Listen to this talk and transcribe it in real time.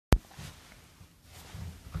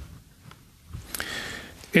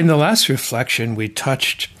In the last reflection, we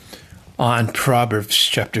touched on Proverbs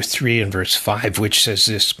chapter 3 and verse 5, which says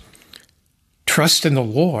this: "Trust in the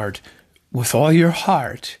Lord with all your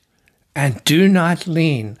heart, and do not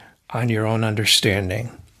lean on your own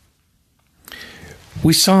understanding."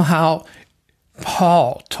 We saw how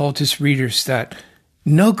Paul told his readers that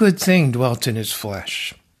no good thing dwelt in his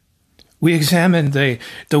flesh. We examined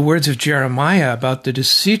the words of Jeremiah about the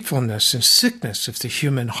deceitfulness and sickness of the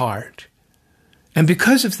human heart. And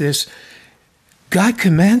because of this, God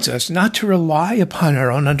commands us not to rely upon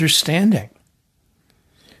our own understanding.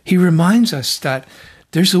 He reminds us that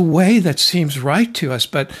there's a way that seems right to us,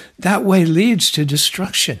 but that way leads to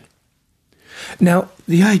destruction. Now,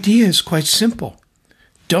 the idea is quite simple.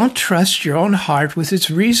 Don't trust your own heart with its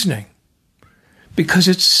reasoning, because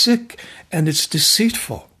it's sick and it's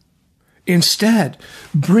deceitful. Instead,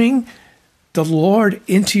 bring the Lord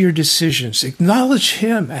into your decisions. Acknowledge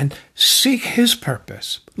Him and seek His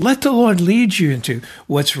purpose. Let the Lord lead you into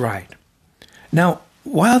what's right. Now,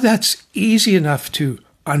 while that's easy enough to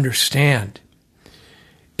understand,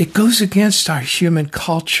 it goes against our human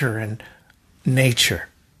culture and nature.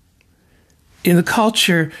 In the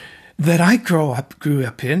culture that I grew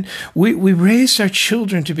up in, we raised our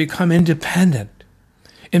children to become independent.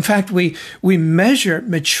 In fact, we measure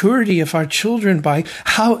maturity of our children by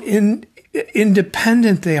how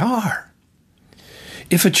independent they are.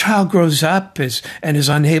 If a child grows up and is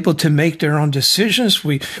unable to make their own decisions,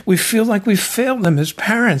 we feel like we failed them as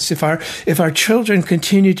parents. If our children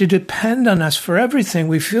continue to depend on us for everything,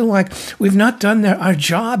 we feel like we've not done our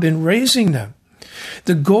job in raising them.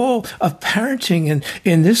 The goal of parenting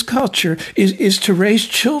in this culture is to raise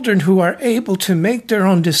children who are able to make their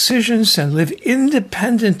own decisions and live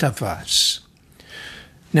independent of us.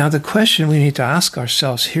 Now, the question we need to ask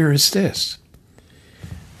ourselves here is this: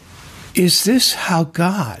 is this how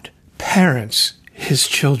God parents His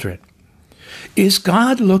children? Is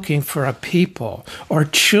God looking for a people or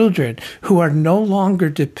children who are no longer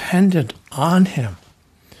dependent on Him?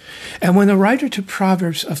 And when the writer to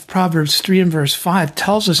Proverbs 3 and verse 5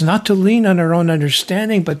 tells us not to lean on our own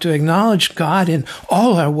understanding, but to acknowledge God in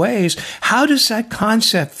all our ways, how does that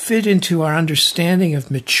concept fit into our understanding of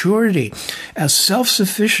maturity as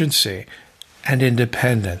self-sufficiency and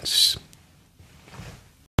independence?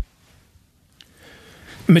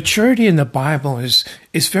 Maturity in the Bible is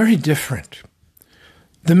very different.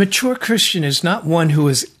 The mature Christian is not one who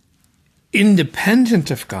is independent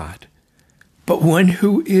of God, but one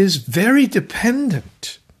who is very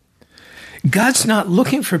dependent. God's not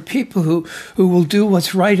looking for people who will do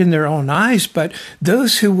what's right in their own eyes, but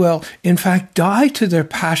those who will, in fact, die to their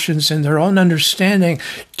passions and their own understanding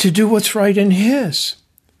to do what's right in His.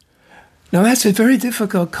 Now, that's a very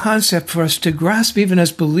difficult concept for us to grasp even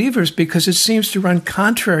as believers, because it seems to run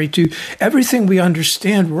contrary to everything we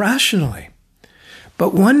understand rationally.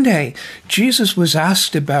 But one day, Jesus was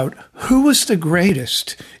asked about who was the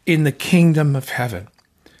greatest in the kingdom of heaven.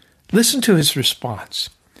 Listen to His response.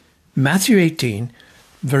 Matthew 18,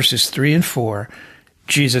 verses 3 and 4,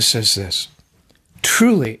 Jesus says this: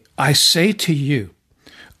 "Truly, I say to you,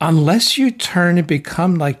 unless you turn and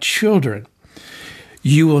become like children,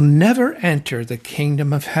 you will never enter the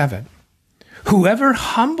kingdom of heaven. Whoever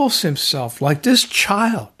humbles himself like this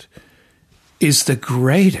child is the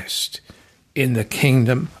greatest in the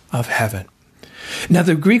kingdom of heaven." Now,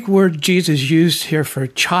 the Greek word Jesus used here for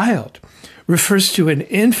child refers to an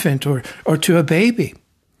infant or to a baby.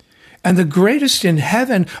 And the greatest in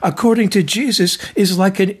heaven, according to Jesus, is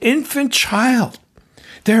like an infant child.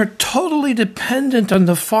 They're totally dependent on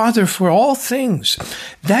the Father for all things.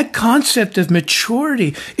 That concept of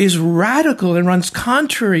maturity is radical and runs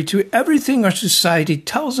contrary to everything our society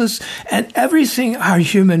tells us and everything our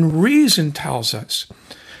human reason tells us.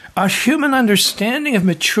 Our human understanding of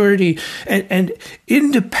maturity and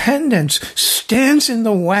independence stands in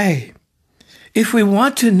the way. If we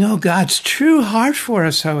want to know God's true heart for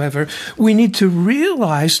us, however, we need to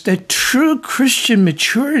realize that true Christian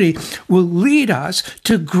maturity will lead us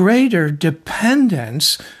to greater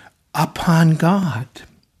dependence upon God.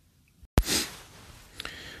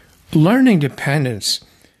 Learning dependence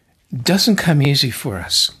doesn't come easy for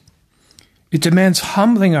us. It demands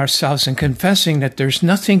humbling ourselves and confessing that there's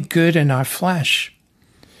nothing good in our flesh.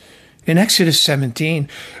 In Exodus 17,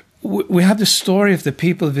 we have the story of the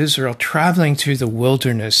people of Israel traveling through the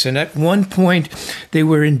wilderness. And at one point, they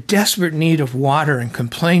were in desperate need of water and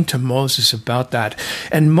complained to Moses about that.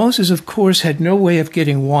 And Moses, of course, had no way of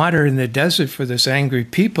getting water in the desert for this angry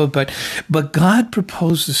people, but God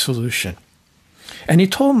proposed a solution. And he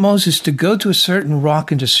told Moses to go to a certain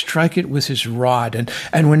rock and to strike it with his rod.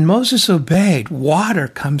 And when Moses obeyed, water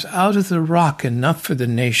comes out of the rock, enough for the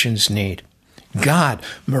nation's need. God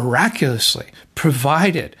miraculously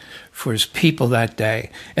provided for his people that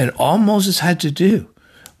day. And all Moses had to do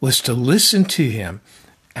was to listen to him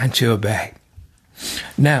and to obey.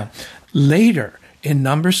 Now, later in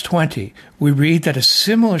Numbers 20, we read that a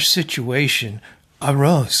similar situation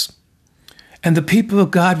arose. And the people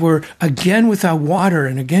of God were again without water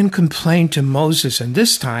and again complained to Moses. And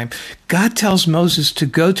this time, God tells Moses to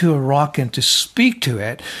go to a rock and to speak to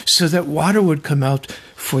it so that water would come out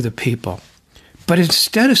for the people. But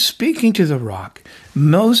instead of speaking to the rock,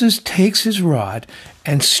 Moses takes his rod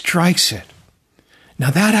and strikes it.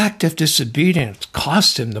 Now that act of disobedience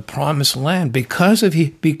cost him the promised land. Because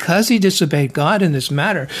he disobeyed God in this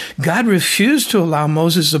matter, God refused to allow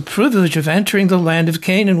Moses the privilege of entering the land of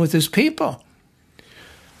Canaan with his people.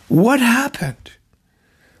 What happened?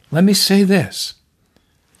 Let me say this.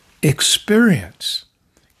 Experience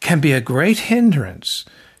can be a great hindrance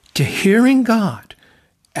to hearing God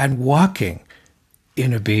and walking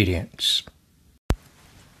in obedience.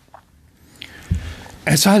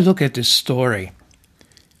 As I look at this story,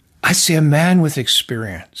 I see a man with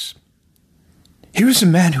experience. Here was a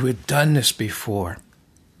man who had done this before.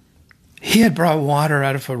 He had brought water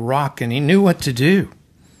out of a rock and he knew what to do.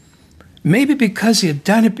 Maybe because he had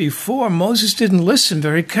done it before, Moses didn't listen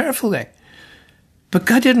very carefully. But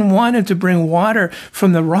God didn't want him to bring water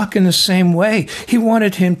from the rock in the same way. He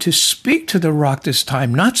wanted him to speak to the rock this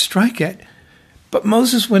time, not strike it. But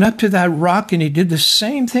Moses went up to that rock and he did the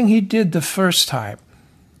same thing he did the first time.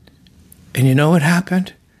 And you know what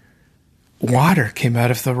happened? Water came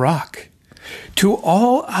out of the rock. To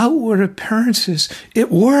all outward appearances,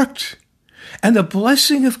 it worked. And the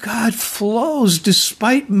blessing of God flows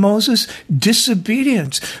despite Moses'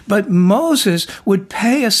 disobedience. But Moses would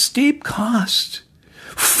pay a steep cost,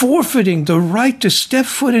 forfeiting the right to step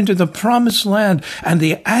foot into the promised land and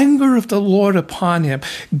the anger of the Lord upon him.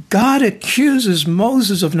 God accuses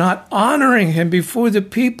Moses of not honoring him before the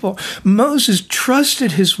people. Moses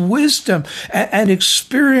trusted his wisdom and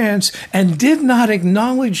experience and did not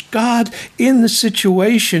acknowledge God in the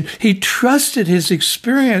situation. He trusted his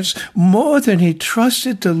experience more than he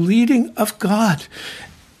trusted the leading of God.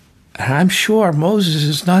 And I'm sure Moses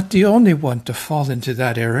is not the only one to fall into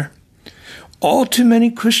that error. All too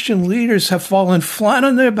many Christian leaders have fallen flat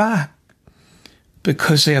on their back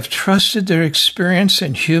because they have trusted their experience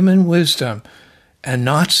and human wisdom and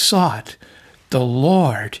not sought the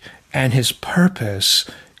Lord and his purpose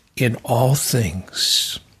in all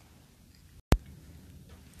things.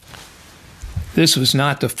 This was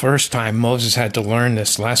not the first time Moses had to learn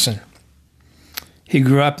this lesson. He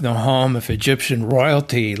grew up in the home of Egyptian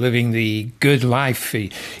royalty, living the good life.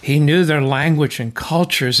 He knew their language and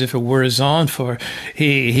culture as if it were his own, for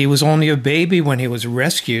he was only a baby when he was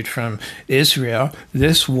rescued from Israel.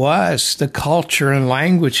 This was the culture and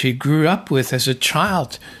language he grew up with as a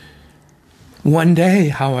child. One day,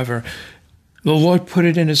 however, the Lord put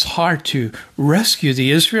it in his heart to rescue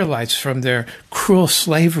the Israelites from their cruel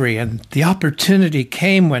slavery. And the opportunity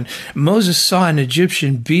came when Moses saw an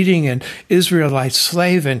Egyptian beating an Israelite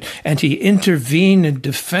slave, and he intervened and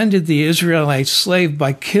defended the Israelite slave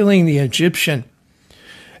by killing the Egyptian.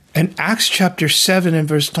 And Acts chapter 7 and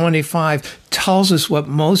verse 25 tells us what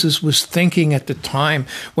Moses was thinking at the time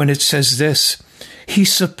when it says this. He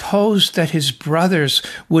supposed that his brothers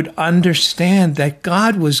would understand that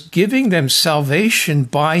God was giving them salvation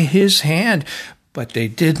by his hand, but they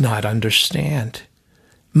did not understand.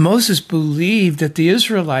 Moses believed that the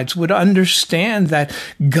Israelites would understand that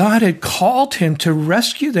God had called him to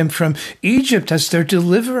rescue them from Egypt as their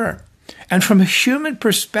deliverer. And from a human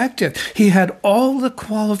perspective, he had all the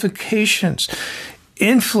qualifications,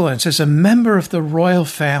 influence as a member of the royal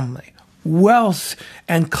family, wealth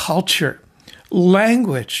and culture,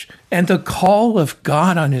 language, and the call of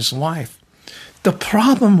God on his life. The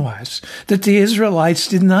problem was that the Israelites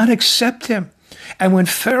did not accept him. And when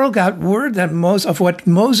Pharaoh got word that of what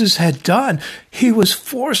Moses had done, he was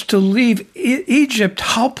forced to leave Egypt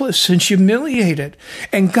helpless and humiliated.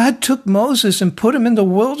 And God took Moses and put him in the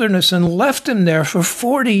wilderness and left him there for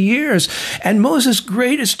 40 years. And Moses'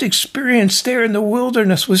 greatest experience there in the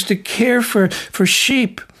wilderness was to care for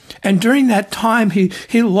sheep. And during that time,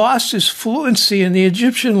 he lost his fluency in the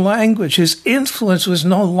Egyptian language. His influence was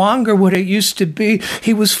no longer what it used to be.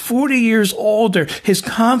 He was 40 years older. His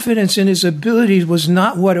confidence in his abilities was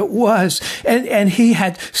not what it was. And he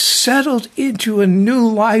had settled into a new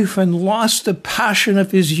life and lost the passion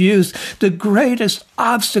of his youth. The greatest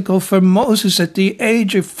obstacle for Moses at the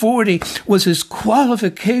age of 40 was his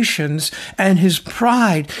qualifications and his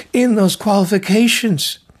pride in those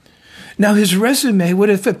qualifications. Now, his resume would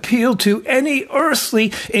have appealed to any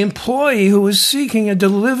earthly employee who was seeking a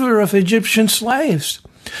deliverer of Egyptian slaves.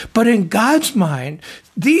 But in God's mind,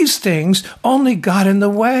 these things only got in the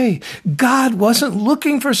way. God wasn't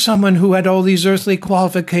looking for someone who had all these earthly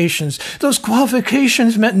qualifications. Those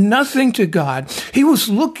qualifications meant nothing to God. He was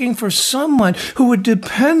looking for someone who would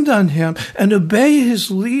depend on him and obey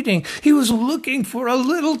his leading. He was looking for a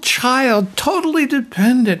little child, totally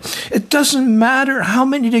dependent. It doesn't matter how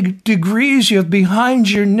many degrees you have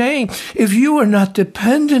behind your name. If you are not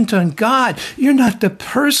dependent on God, you're not the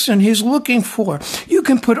person he's looking for. You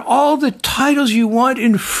can put all the titles you want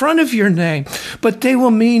in front of your name, but they will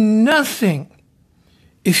mean nothing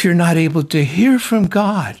if you're not able to hear from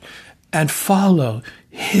God and follow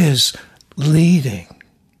his leading.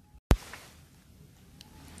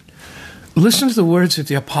 Listen to the words of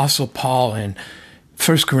the Apostle Paul in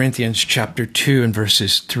 1 Corinthians chapter 2 and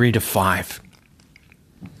verses 3 to 5.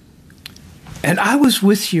 And I was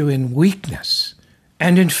with you in weakness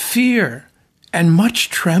and in fear and much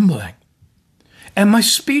trembling. And my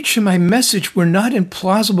speech and my message were not in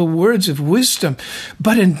plausible words of wisdom,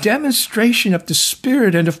 but in demonstration of the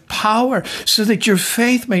Spirit and of power, so that your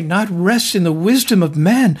faith may not rest in the wisdom of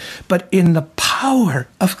men, but in the power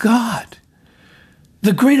of God.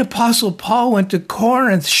 The great apostle Paul went to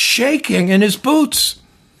Corinth shaking in his boots.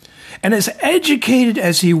 And as educated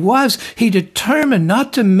as he was, he determined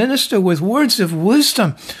not to minister with words of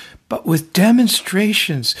wisdom, but with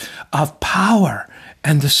demonstrations of power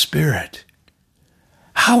and the Spirit.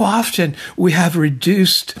 How often we have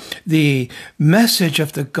reduced the message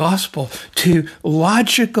of the gospel to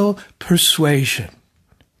logical persuasion.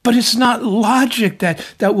 But it's not logic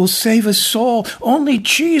that will save a soul. Only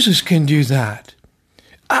Jesus can do that.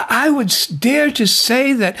 I would dare to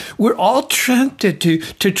say that we're all tempted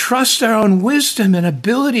to trust our own wisdom and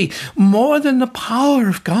ability more than the power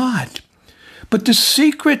of God. But the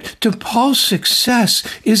secret to Paul's success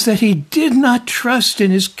is that he did not trust in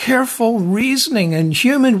his careful reasoning and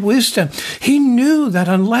human wisdom. He knew that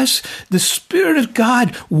unless the Spirit of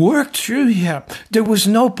God worked through him, there was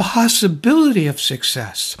no possibility of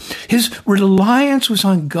success. His reliance was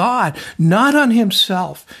on God, not on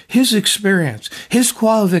himself, his experience, his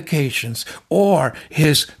qualifications, or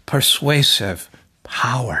his persuasive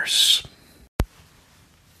powers.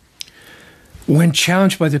 When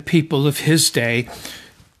challenged by the people of his day,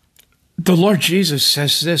 the Lord Jesus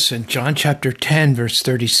says this in John chapter 10, verse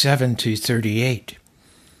 37 to 38.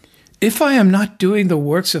 If I am not doing the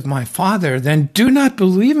works of my Father, then do not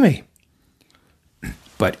believe me.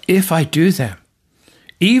 But if I do them,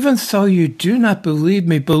 even though you do not believe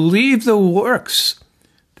me, believe the works,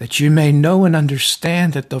 that you may know and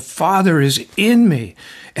understand that the Father is in me,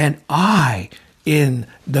 and I in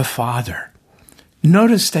the Father.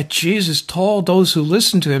 Notice that Jesus told those who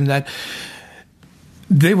listened to him that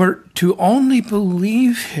they were to only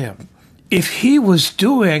believe him if he was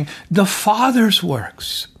doing the Father's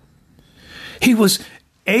works. He was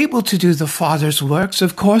able to do the Father's works,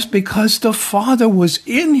 of course, because the Father was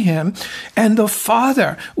in him and the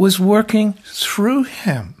Father was working through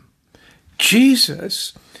him.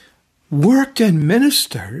 Jesus worked and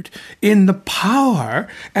ministered in the power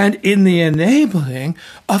and in the enabling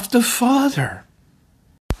of the Father.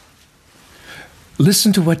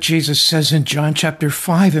 Listen to what Jesus says in John chapter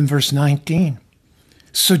 5 and verse 19.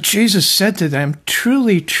 So Jesus said to them,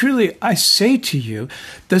 truly, truly, I say to you,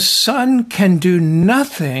 the Son can do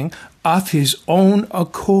nothing of his own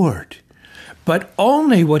accord, but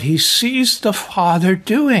only what he sees the Father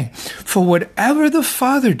doing. For whatever the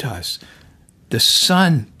Father does, the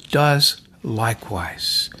Son does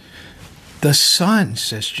likewise. The Son,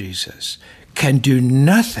 says Jesus, can do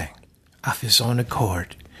nothing of his own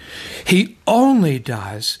accord. He only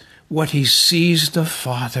does what he sees the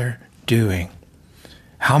Father doing.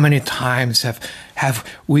 How many times have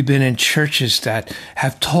we been in churches that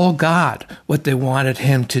have told God what they wanted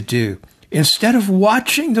him to do? Instead of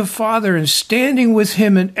watching the Father and standing with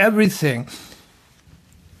him in everything,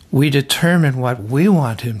 we determine what we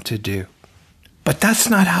want him to do. But that's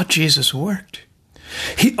not how Jesus worked.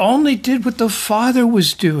 He only did what the Father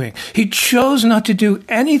was doing. He chose not to do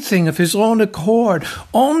anything of his own accord,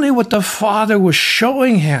 only what the Father was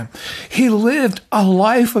showing him. He lived a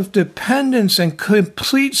life of dependence and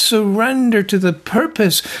complete surrender to the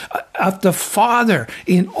purpose of the Father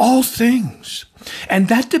in all things. And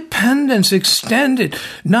that dependence extended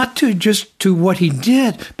not to just to what he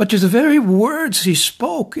did, but to the very words he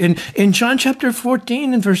spoke. In John chapter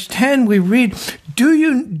 14 and verse 10, we read, Do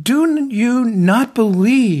you not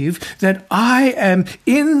believe that I am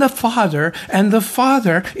in the Father and the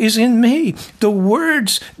Father is in me? The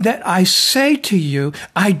words that I say to you,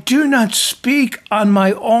 I do not speak on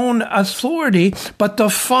my own authority, but the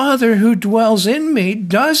Father who dwells in me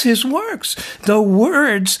does his works. The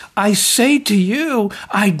words I say to you,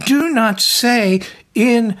 I do not say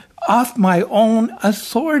of my own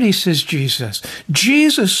authority, says Jesus.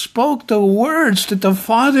 Jesus spoke the words that the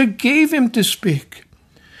Father gave him to speak.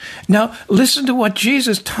 Now, listen to what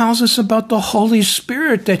Jesus tells us about the Holy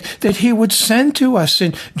Spirit that he would send to us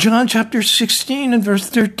in John chapter 16 and verse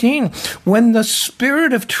 13. When the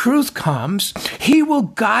Spirit of truth comes, he will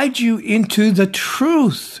guide you into the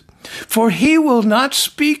truth. For he will not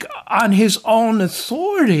speak on his own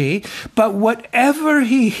authority, but whatever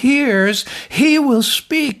he hears, he will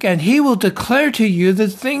speak, and he will declare to you the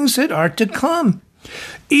things that are to come.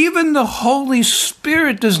 Even the Holy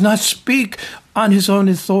Spirit does not speak on his own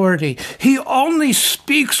authority. He only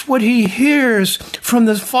speaks what he hears from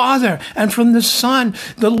the Father and from the Son.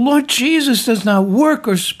 The Lord Jesus does not work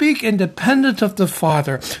or speak independent of the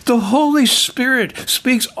Father. The Holy Spirit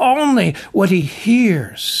speaks only what he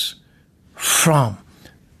hears from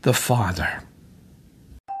the Father.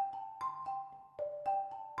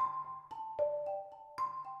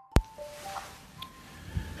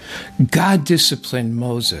 God disciplined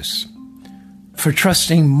Moses for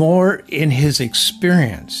trusting more in his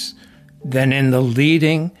experience than in the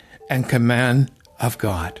leading and command of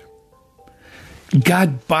God.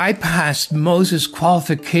 God bypassed Moses'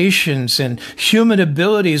 qualifications and human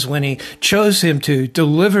abilities when he chose him to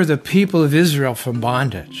deliver the people of Israel from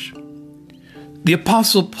bondage. The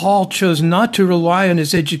Apostle Paul chose not to rely on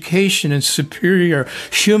his education and superior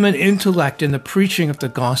human intellect in the preaching of the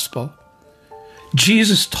gospel.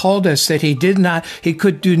 Jesus told us that he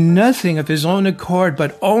could do nothing of his own accord,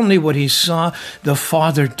 but only what he saw the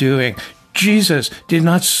Father doing. Jesus did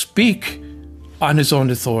not speak on his own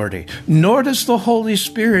authority, nor does the Holy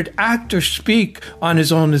Spirit act or speak on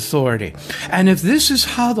his own authority. And if this is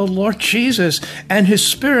how the Lord Jesus and his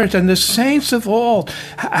Spirit and the saints of old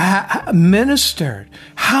ministered,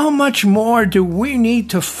 how much more do we need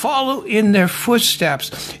to follow in their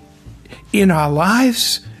footsteps in our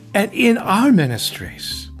lives and in our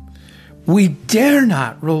ministries? We dare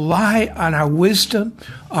not rely on our wisdom,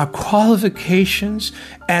 our qualifications,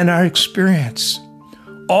 and our experience.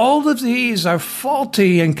 All of these are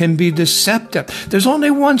faulty and can be deceptive. There's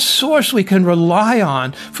only one source we can rely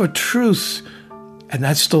on for truth, and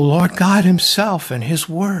that's the Lord God himself and his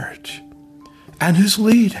word and his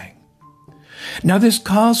leading. Now, this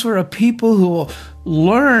calls for a people who will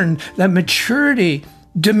learn that maturity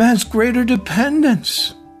demands greater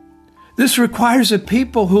dependence. This requires a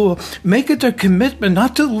people who will make it their commitment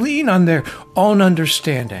not to lean on their own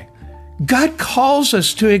understanding. God calls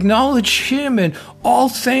us to acknowledge him in all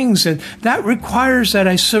things, and that requires that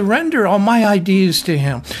I surrender all my ideas to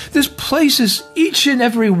him. This places each and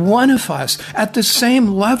every one of us at the same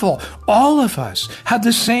level. All of us have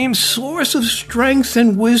the same source of strength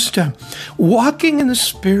and wisdom. Walking in the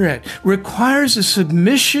Spirit requires a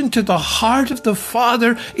submission to the heart of the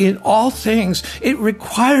Father in all things. It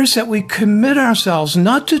requires that we commit ourselves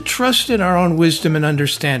not to trust in our own wisdom and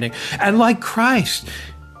understanding, and like Christ,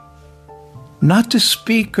 not to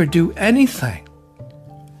speak or do anything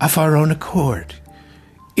of our own accord.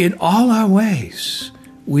 In all our ways,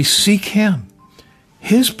 we seek him,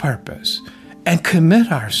 his purpose, and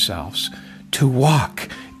commit ourselves to walk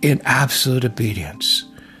in absolute obedience.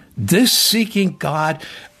 This seeking God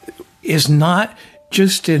is not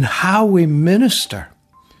just in how we minister,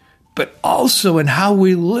 but also in how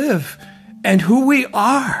we live and who we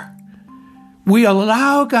are. We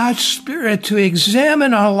allow God's Spirit to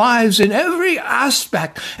examine our lives in every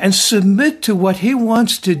aspect and submit to what he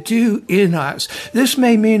wants to do in us. This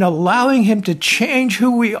may mean allowing him to change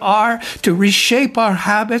who we are, to reshape our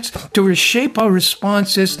habits, to reshape our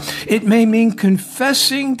responses. It may mean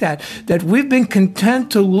confessing that we've been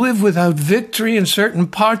content to live without victory in certain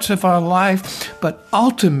parts of our life, but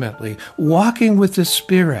ultimately walking with the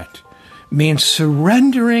Spirit means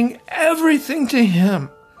surrendering everything to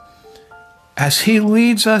him as he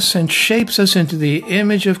leads us and shapes us into the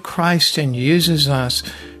image of Christ and uses us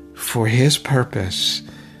for His purpose,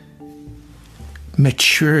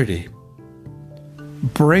 maturity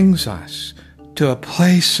brings us to a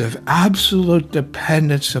place of absolute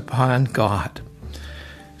dependence upon God,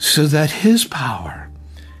 so that His power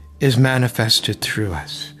is manifested through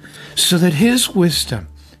us, so that His wisdom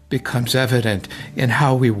becomes evident in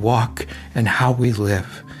how we walk and how we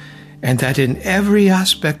live, and that in every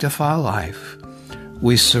aspect of our life,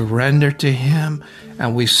 we surrender to Him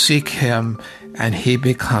and we seek Him, and He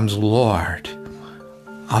becomes Lord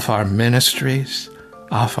of our ministries,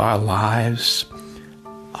 of our lives,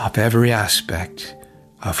 of every aspect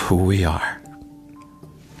of who we are.